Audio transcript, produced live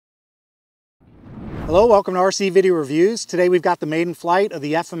Hello, welcome to RC Video Reviews. Today we've got the maiden flight of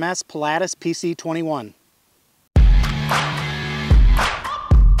the FMS Pilatus PC-21.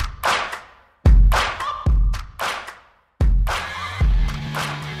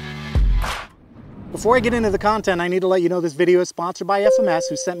 Before I get into the content, I need to let you know this video is sponsored by FMS,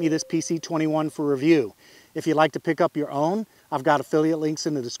 who sent me this PC-21 for review. If you'd like to pick up your own, I've got affiliate links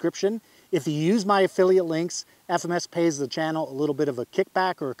in the description. If you use my affiliate links, FMS pays the channel a little bit of a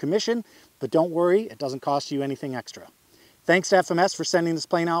kickback or a commission, but don't worry, it doesn't cost you anything extra. Thanks to FMS for sending this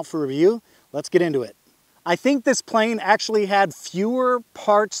plane out for review. Let's get into it. I think this plane actually had fewer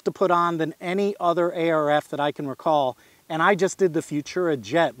parts to put on than any other ARF that I can recall, and I just did the Futura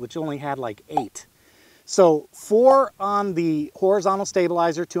Jet, which only had like 8. So 4 on the horizontal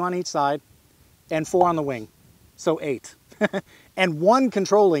stabilizer, 2 on each side, and 4 on the wing, so 8. And 1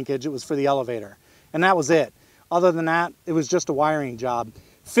 control linkage, it was for the elevator, and that was it. Other than that, it was just a wiring job.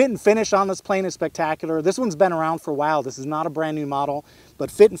 Fit and finish on this plane is spectacular. This one's been around for a while. This is not a brand new model, but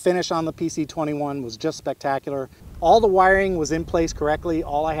fit and finish on the PC-21 was just spectacular. All the wiring was in place correctly.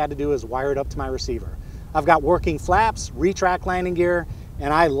 All I had to do is wire it up to my receiver. I've got working flaps, retract landing gear,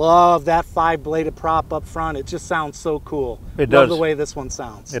 and I love that 5-bladed prop up front. It just sounds so cool. It does. Love the way this one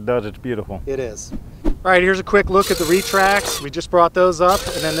sounds. It does, it's beautiful. It is. All right, here's a quick look at the retracts. We just brought those up,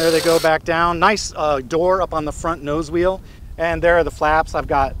 and then there they go back down. Nice door up on the front nose wheel. And there are the flaps. I've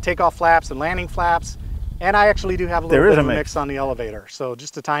got takeoff flaps and landing flaps. And I actually do have a little bit of a mix on the elevator. So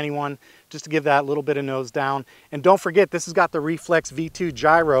just a tiny one, just to give that little bit of nose down. And don't forget, this has got the Reflex V2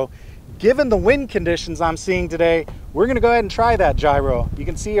 gyro. Given the wind conditions I'm seeing today, we're gonna go ahead and try that gyro. You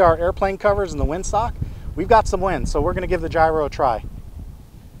can see our airplane covers and the windsock. We've got some wind, so we're gonna give the gyro a try.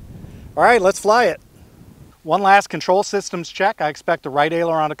 All right, let's fly it. One last control systems check. I expect the right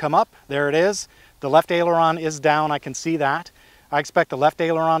aileron to come up. There it is. The left aileron is down, I can see that. I expect the left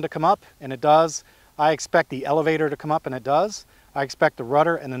aileron to come up, and it does. I expect the elevator to come up, and it does. I expect the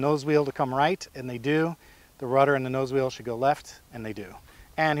rudder and the nose wheel to come right, and they do. The rudder and the nose wheel should go left, and they do.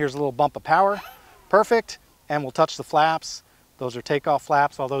 And here's a little bump of power. Perfect. And we'll touch the flaps. Those are takeoff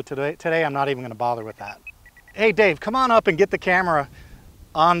flaps, although today I'm not even gonna bother with that. Hey Dave, come on up and get the camera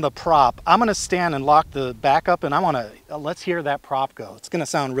on the prop. I'm gonna stand and lock the back up, and let's hear that prop go. It's gonna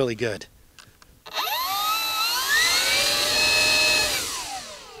sound really good.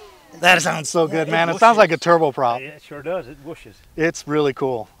 That sounds so good, man. It sounds like a turboprop. Yeah, it sure does. It whooshes. It's really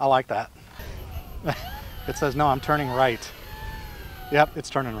cool. I like that. It says, no, I'm turning right. Yep, it's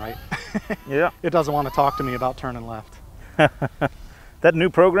turning right. Yeah. It doesn't want to talk to me about turning left. That new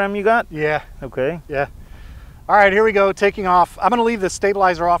program you got? Yeah. Okay. Yeah. All right, here we go, taking off. I'm gonna leave the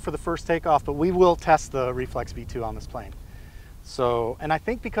stabilizer off for the first takeoff, but we will test the Reflex V2 on this plane. So, and I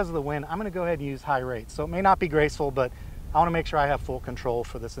think because of the wind, I'm gonna go ahead and use high rates. So it may not be graceful, but I wanna make sure I have full control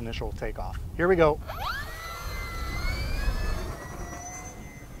for this initial takeoff. Here we go.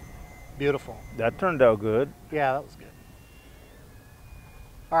 Beautiful. That turned out good. Yeah, that was good.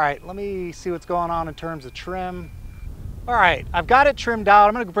 All right, let me see what's going on in terms of trim. All right, I've got it trimmed out.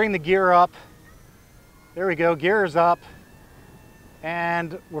 I'm gonna bring the gear up. There we go, gear is up.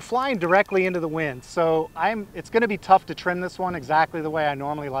 And we're flying directly into the wind. So it's gonna be tough to trim this one exactly the way I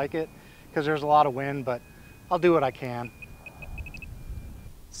normally like it, because there's a lot of wind, but I'll do what I can.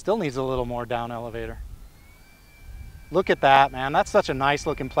 Still needs a little more down elevator. Look at that, man. That's such a nice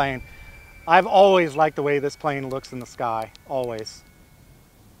looking plane. I've always liked the way this plane looks in the sky, always.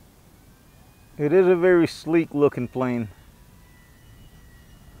 It is a very sleek looking plane.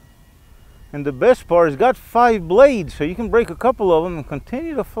 And the best part is it's got 5 blades, so you can break a couple of them and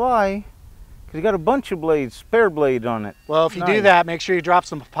continue to fly, because you got a bunch of blades, spare blades on it. Well, if you do that, make sure you drop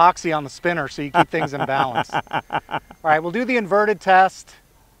some epoxy on the spinner so you keep things in balance. All right, we'll do the inverted test.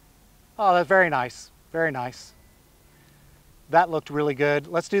 Oh, that's very nice, very nice. That looked really good.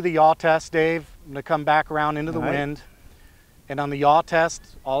 Let's do the yaw test, Dave. I'm gonna come back around into the wind. And on the yaw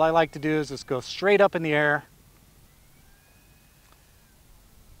test, all I like to do is just go straight up in the air,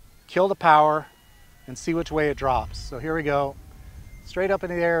 kill the power, and see which way it drops. So here we go. Straight up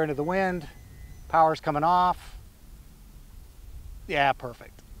in the air into the wind. Power's coming off. Yeah,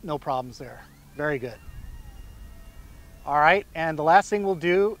 perfect. No problems there. Very good. All right, and the last thing we'll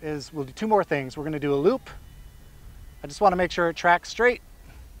do is we'll do 2 more things. We're gonna do a loop. I just wanna make sure it tracks straight.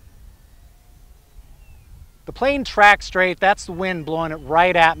 The plane tracked straight. That's the wind blowing it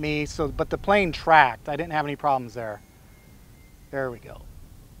right at me. But the plane tracked. I didn't have any problems there. There we go.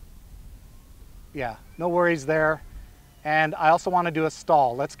 Yeah, no worries there. And I also want to do a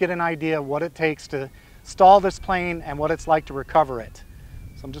stall. Let's get an idea of what it takes to stall this plane and what it's like to recover it.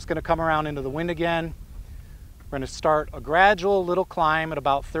 So I'm just going to come around into the wind again. We're going to start a gradual little climb at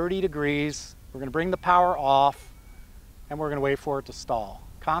about 30 degrees. We're going to bring the power off, and we're going to wait for it to stall.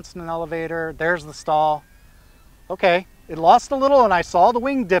 Constant elevator, there's the stall. Okay, it lost a little, and I saw the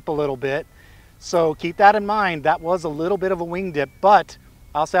wing dip a little bit. So keep that in mind. That was a little bit of a wing dip, but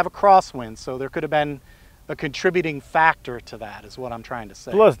I also have a crosswind, so there could have been a contributing factor to that, is what I'm trying to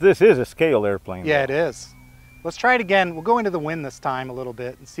say. Plus, this is a scale airplane. Yeah, it is. Let's try it again. We'll go into the wind this time a little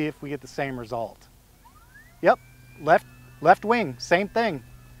bit and see if we get the same result. Yep, left wing, same thing.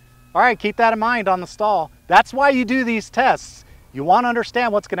 All right, keep that in mind on the stall. That's why you do these tests. You want to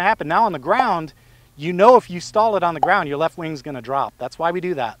understand what's going to happen. Now on the ground, you know if you stall it on the ground, your left wing's going to drop. That's why we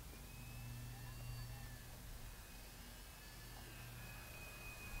do that.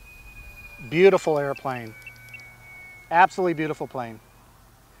 Beautiful airplane. Absolutely beautiful plane.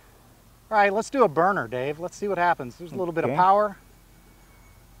 All right, let's do a burner, Dave. Let's see what happens. There's a little bit of power.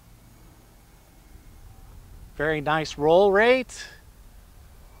 Very nice roll rate.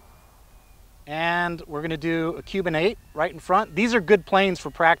 And we're gonna do a Cuban 8 right in front. These are good planes for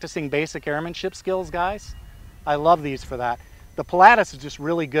practicing basic airmanship skills, guys. I love these for that. The Pilatus is just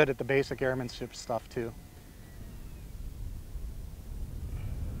really good at the basic airmanship stuff too.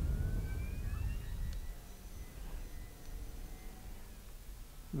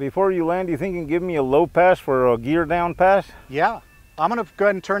 Before you land, do you think you can give me a low pass for a gear down pass? Yeah, I'm gonna go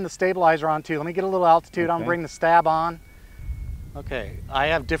ahead and turn the stabilizer on too. Let me get a little altitude. Okay. I'm gonna bring the stab on. Okay, I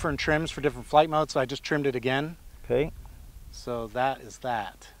have different trims for different flight modes, so I just trimmed it again. Okay. So that is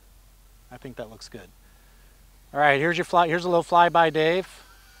that. I think that looks good. All right, here's your fly. Here's a little flyby, Dave.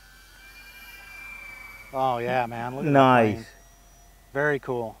 Oh yeah, man, look at that plane. Very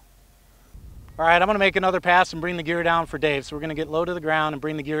cool. All right, I'm gonna make another pass and bring the gear down for Dave. So we're gonna get low to the ground and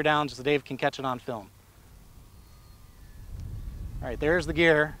bring the gear down so Dave can catch it on film. All right, there's the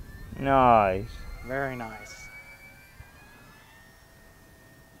gear. Nice. Very nice.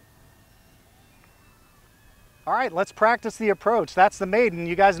 All right, let's practice the approach. That's the Maiden.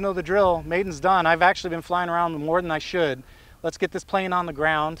 You guys know the drill. Maiden's done. I've actually been flying around more than I should. Let's get this plane on the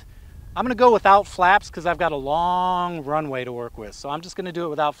ground. I'm gonna go without flaps because I've got a long runway to work with. So I'm just gonna do it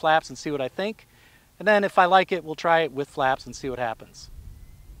without flaps and see what I think. And then if I like it, we'll try it with flaps and see what happens.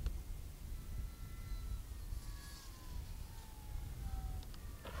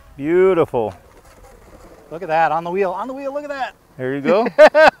 Beautiful. Look at that, on the wheel, look at that. There you go.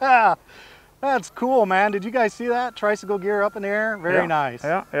 That's cool, man. Did you guys see that? Tricycle gear up in the air, very nice.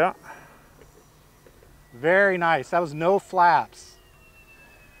 Yeah, yeah. Very nice, that was no flaps.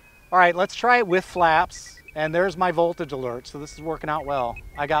 All right, let's try it with flaps. And there's my voltage alert, so this is working out well.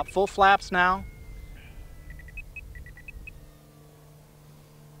 I got full flaps now.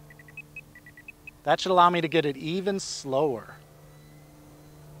 That should allow me to get it even slower.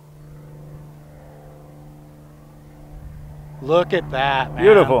 Look at that, man.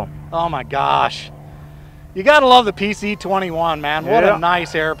 Beautiful. Oh my gosh. You gotta love the PC-21, man. What a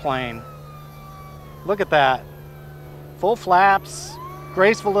nice airplane. Look at that. Full flaps,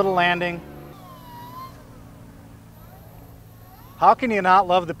 graceful little landing. How can you not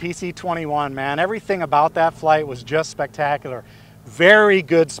love the PC-21, man? Everything about that flight was just spectacular. Very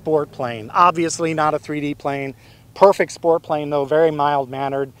good sport plane. Obviously not a 3D plane. Perfect sport plane though, very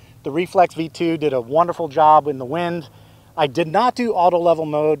mild-mannered. The Reflex V2 did a wonderful job in the wind. I did not do auto level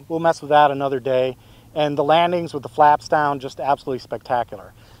mode. We'll mess with that another day. And the landings with the flaps down, just absolutely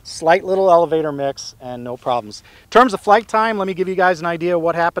spectacular. Slight little elevator mix and no problems. In terms of flight time, let me give you guys an idea of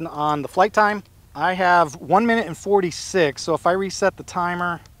what happened on the flight time. I have 1 minute and 46. So if I reset the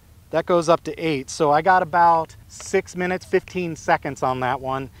timer, that goes up to 8. So I got about 6 minutes, 15 seconds on that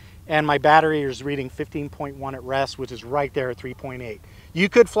one. And my battery is reading 15.1 at rest, which is right there at 3.8. You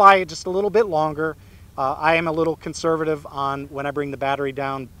could fly it just a little bit longer. I am a little conservative on when I bring the battery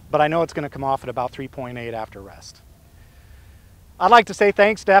down, but I know it's going to come off at about 3.8 after rest. I'd like to say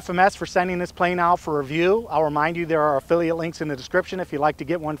thanks to FMS for sending this plane out for review. I'll remind you there are affiliate links in the description if you'd like to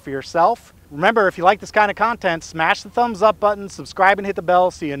get one for yourself. Remember, if you like this kind of content, smash the thumbs up button, subscribe and hit the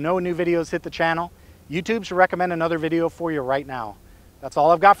bell so you know new videos hit the channel. YouTube should recommend another video for you right now. That's all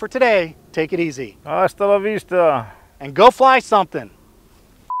I've got for today. Take it easy. Hasta la vista. And go fly something.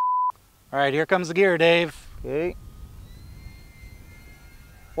 All right, here comes the gear, Dave. Okay.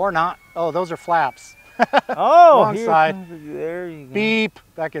 Or not. Oh, those are flaps. Oh, wrong side. There you go. Beep.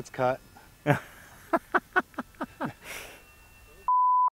 That gets cut.